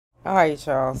All right,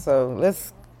 y'all. So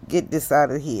let's get this out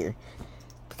of here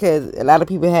because a lot of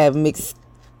people have mixed,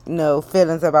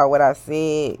 feelings about what I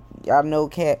said. Y'all know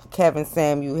Kevin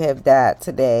Samuel have died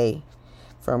today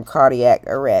from cardiac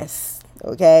arrest.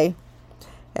 Okay,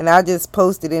 and I just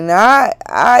posted, and I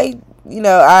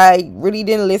really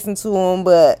didn't listen to him,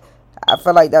 but I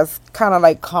feel like that's kind of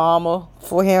like karma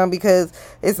for him because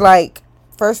it's like,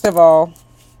 first of all,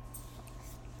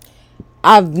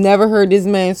 I've never heard this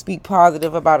man speak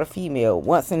positive about a female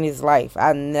once in his life.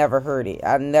 I never heard it.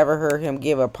 I never heard him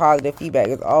give a positive feedback.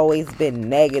 It's always been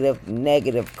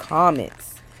negative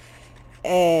comments.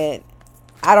 And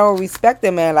I don't respect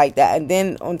a man like that. And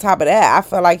then on top of that, I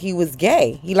felt like he was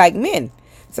gay. He liked men.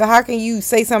 So how can you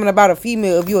say something about a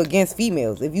female if you're against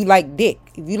females? If you like dick,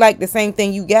 if you like the same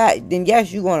thing you got, then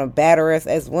yes, you're gonna batter us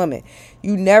as women.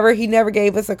 He never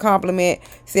gave us a compliment.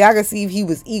 See, I could see if he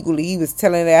was equally, he was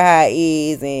telling her how it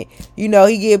is, and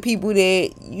he give people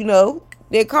that,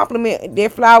 their compliment, their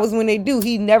flowers when they do.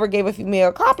 He never gave a female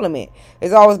a compliment.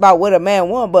 It's always about what a man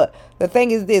want. But the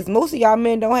thing is this: most of y'all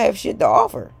men don't have shit to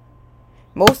offer.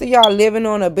 Most of y'all living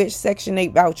on a bitch Section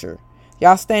 8 voucher.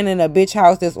 Y'all staying in a bitch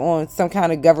house that's on some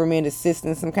kind of government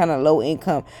assistance, some kind of low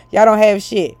income. Y'all don't have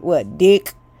shit. What?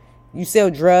 Dick? You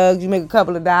sell drugs. You make a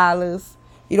couple of dollars.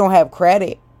 You don't have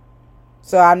credit.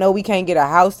 So I know we can't get a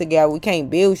house together. We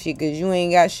can't build shit because you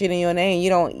ain't got shit in your name.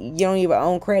 You don't even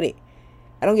own credit.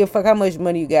 I don't give a fuck how much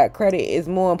money you got. Credit is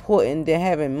more important than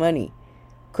having money.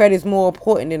 Credit is more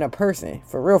important than a person.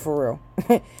 For real, for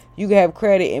real. You can have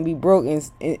credit and be broke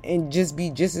and just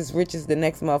be just as rich as the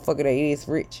next motherfucker that is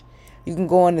rich. You can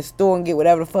go in the store and get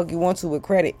whatever the fuck you want to with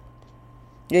credit.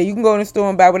 Yeah, you can go in the store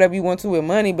and buy whatever you want to with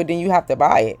money, but then you have to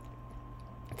buy it.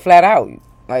 Flat out.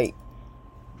 Like,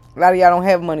 a lot of y'all don't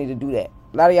have money to do that.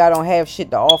 A lot of y'all don't have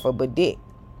shit to offer but dick.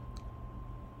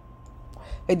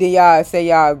 And then y'all say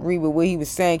y'all agree with what he was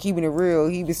saying, keeping it real.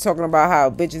 He was talking about how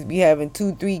bitches be having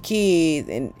 2-3 kids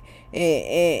and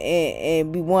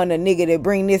be wanting a nigga that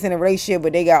bring this in a relationship,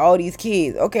 but they got all these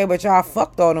kids. Okay, but y'all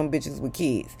fucked all them bitches with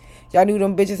kids. Y'all knew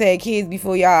them bitches had kids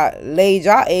before y'all laid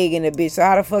y'all egg in the bitch. So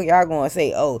how the fuck y'all gonna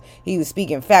say, oh, he was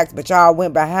speaking facts, but y'all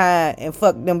went behind and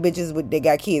fucked them bitches with they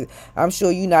got kids? I'm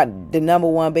sure you not the number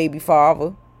one baby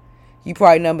father. You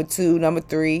probably number 2, number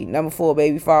 3, number 4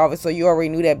 baby father. So you already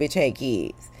knew that bitch had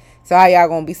kids. So how y'all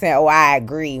gonna be saying, oh, I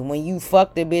agree, when you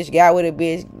fucked the bitch, got with a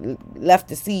bitch, left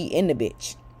the seed in the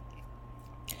bitch?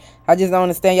 I just don't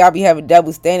understand y'all be having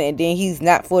double standard, and then he's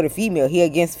not for the female. He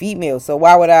against females. So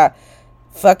why would I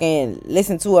fucking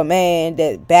listen to a man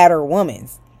that batter women?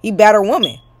 He batter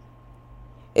women.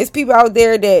 It's people out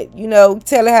there that,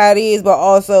 tell it how it is, but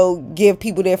also give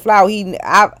people their flower.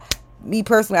 Me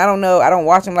personally, I don't know. I don't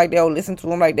watch him like that or listen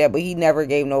to him like that, but he never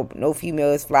gave no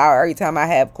female his flower. Every time I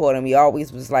have caught him, he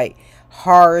always was like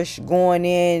harsh, going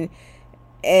in,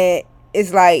 and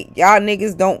it's like y'all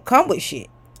niggas don't come with shit.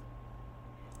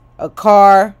 A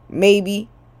car, maybe.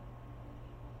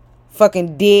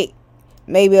 Fucking dick.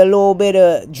 Maybe a little bit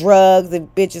of drugs. If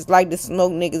bitches like to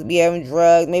smoke, niggas be having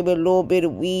drugs. Maybe a little bit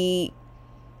of weed.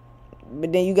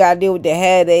 But then you gotta deal with the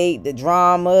headache, the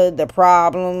drama, the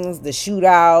problems, the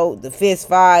shootout, the fist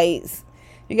fights.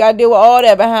 You gotta deal with all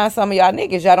that behind some of y'all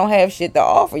niggas. Y'all don't have shit to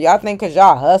offer. Y'all think cause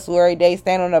y'all hustle every day,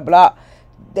 stand on the block,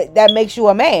 that makes you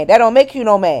a man. That don't make you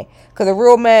no man. Cause a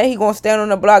real man, he gonna stand on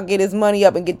the block, get his money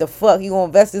up, and get the fuck. He gonna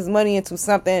invest his money into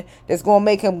something that's gonna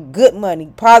make him good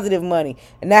money, positive money,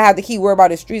 and not have to keep worrying about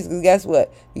the streets. Cause guess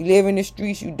what? You live in the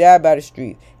streets, you die by the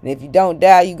streets. And if you don't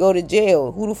die, you go to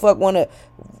jail. Who the fuck wanna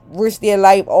risk their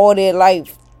life, all their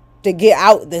life, to get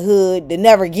out the hood, to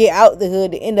never get out the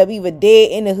hood, to end up either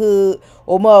dead in the hood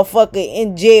or motherfucker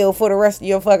in jail for the rest of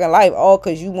your fucking life, all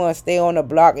because you want to stay on the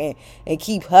block and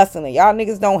keep hustling? Y'all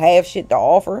niggas don't have shit to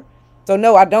offer. So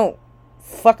no, I don't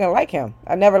fucking like him.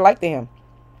 I never liked him.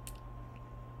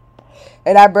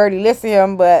 And I barely listen to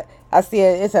him, but I see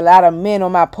it's a lot of men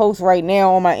on my posts right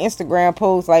now, on my Instagram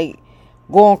posts, like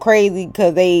going crazy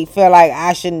because they feel like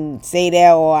I shouldn't say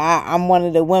that, or I'm one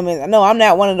of the women. No, I'm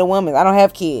not one of the women. I don't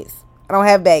have kids. I don't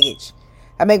have baggage.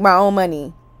 I make my own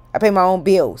money. I pay my own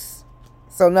bills.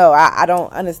 So no, I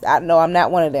don't understand. No, I'm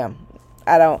not one of them.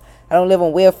 I don't live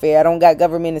on welfare. I don't got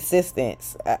government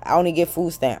assistance. I only get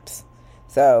food stamps.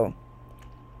 So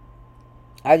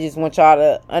I just want y'all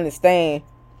to understand.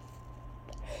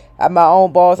 I'm my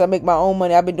own boss. I make my own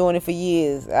money. I've been doing it for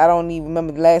years. I don't even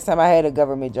remember the last time I had a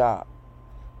government job.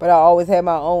 But I always had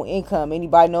my own income.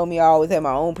 Anybody know me, I always had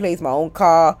my own place, my own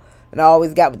car. And I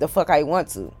always got what the fuck I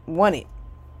wanted.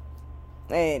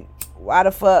 And why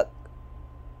the fuck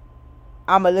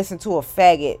I'ma listen to a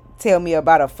faggot tell me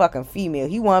about a fucking female?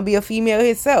 He wanna be a female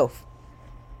himself.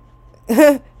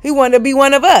 He wanted to be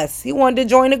one of us. He wanted to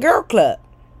join the girl club.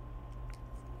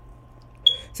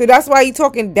 So that's why he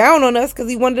talking down on us, because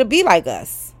he wanted to be like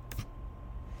us.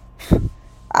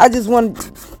 I just want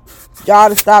y'all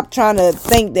to stop trying to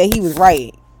think that he was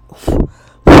right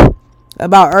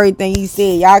about everything he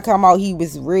said. Y'all come out, he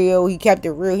was real. He kept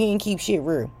it real. He didn't keep shit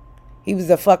real. He was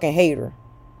a fucking hater.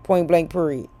 Point blank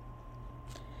period.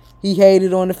 He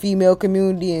hated on the female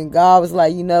community, and God was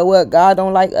like, you know what? God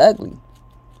don't like ugly.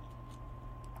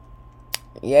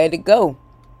 He had to go.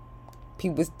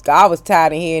 God was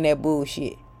tired of hearing that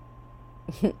bullshit.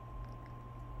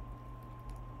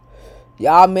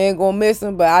 Y'all men gonna miss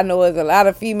him, but I know there's a lot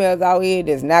of females out here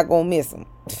that's not gonna miss him.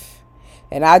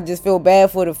 And I just feel bad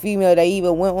for the female that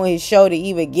even went on his show to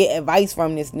even get advice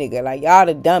from this nigga. Like, y'all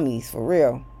the dummies, for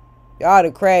real. Y'all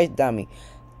the crash dummy.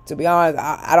 To be honest,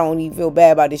 I don't even feel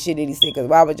bad about this shit that he said, because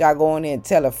why would y'all go in there and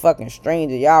tell a fucking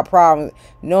stranger y'all problems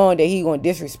knowing that he gonna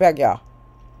disrespect y'all?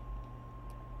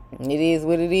 It is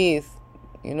what it is.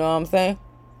 You know what I'm saying?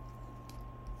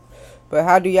 But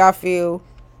how do y'all feel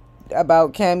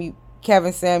about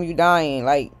Kevin Samuel dying?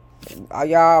 Like,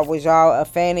 was y'all a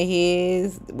fan of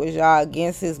his? Was y'all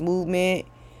against his movement?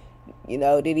 You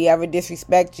know, did he ever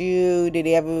disrespect you? Did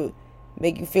he ever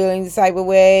make you feel any type of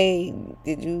way?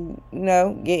 Did you,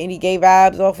 get any gay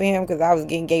vibes off of him? Because I was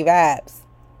getting gay vibes.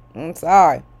 I'm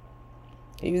sorry.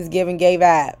 He was giving gay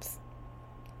vibes.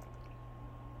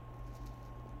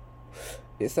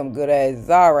 There's some good ass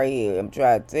Zara right here. I'm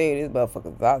trying to tell you, this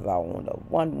motherfucker Zaza on the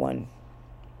 1-1.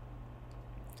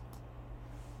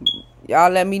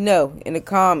 Y'all let me know in the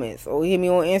comments, or hit me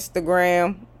on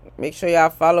Instagram. Make sure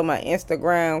y'all follow my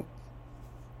Instagram.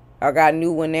 I got a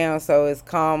new one now, so it's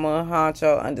Karma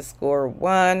Honcho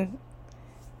 _1.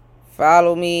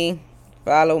 Follow me,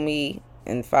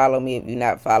 and follow me if you're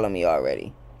not following me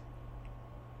already.